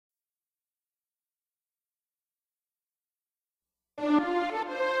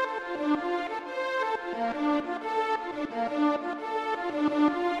Beats,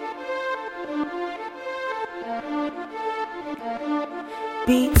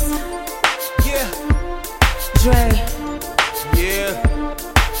 Yeah, Dre, yeah,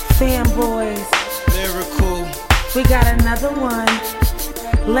 fanboys, lyrical. we got another one.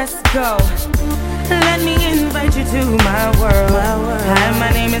 Let's go. Let me invite you to my world. Hi,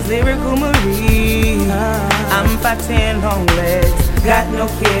 my name is LyriQal Marie. I'm 5'10", long legs, got no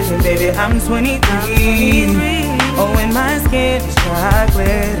kids, and baby I'm 23. Oh, and my skin is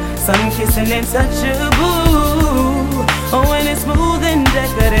chocolate, sun kissing and touchable. Oh, and it's smooth and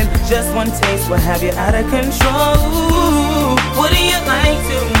decadent. Just one taste will have you out of control. What do you like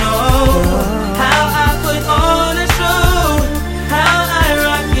to know? How I put on a show, how I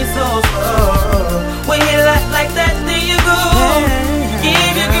rock you so slow. When you like that, there you go.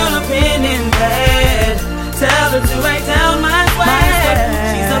 Give your girl a pen and pad. Tell her to write down my swag.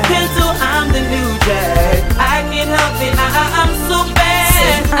 She's a pencil, I'm the new Jack. I can't help it, I'm so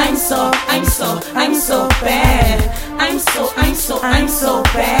bad. I'm so bad. I'm so bad.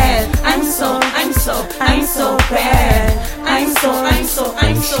 I'm so bad.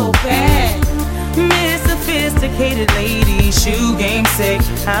 I'm so bad. Miss Sophisticated lady, shoe game sick.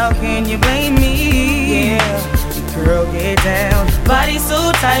 How can you blame me? Yeah, girl, get down. Body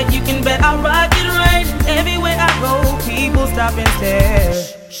so tight, you can bet I'll rock it right. Everywhere I go, people stop and stare.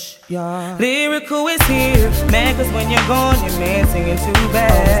 Yeah. LyriQal is here, mad cause when you're gone, your man singing too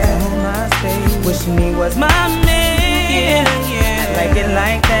bad. Wishing he was my man. Yeah. Like it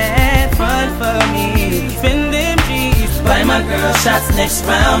like that, front for me. Spend them G's, buy my girl shots next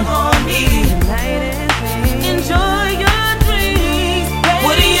round on me. Enjoy your dreams.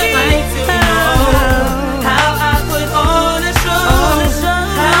 What do you like to know? How I put on a show,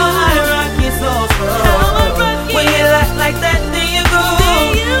 how I rock it so slow. When you like that, there you go.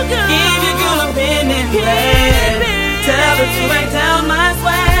 Give your girl a pen and pad. Tell her to write down my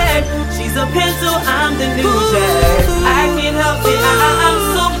swag. She's a pencil, I'm the new Jack. I can't help it, I'm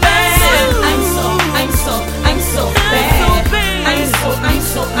so bad. I'm so bad. I'm so bad. I'm so bad.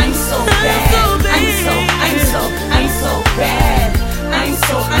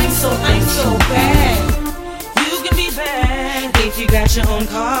 I'm so bad. You can be bad if you got your own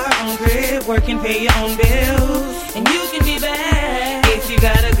car, own crib, work and pay your own bills. And you can be bad if you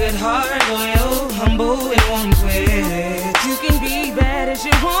got a good heart, loyal, humble, and won't quit. You can be bad as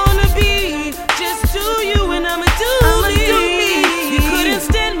you wanna be. Just do you and I'ma do me. You couldn't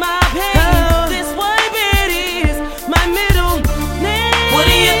stand my pain. This why bad is my middle name. What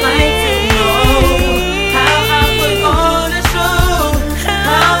do you like to know? How I put on a show,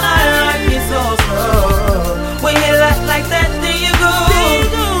 how I rock it so slow. When you like that, there you go.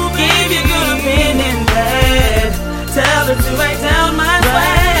 Give your girl a pen and pad. Tell her to write down my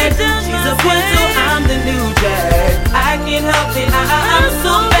swag. She's a pencil, I'm the new Jack. I can't help it, I'm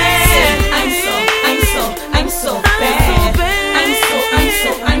so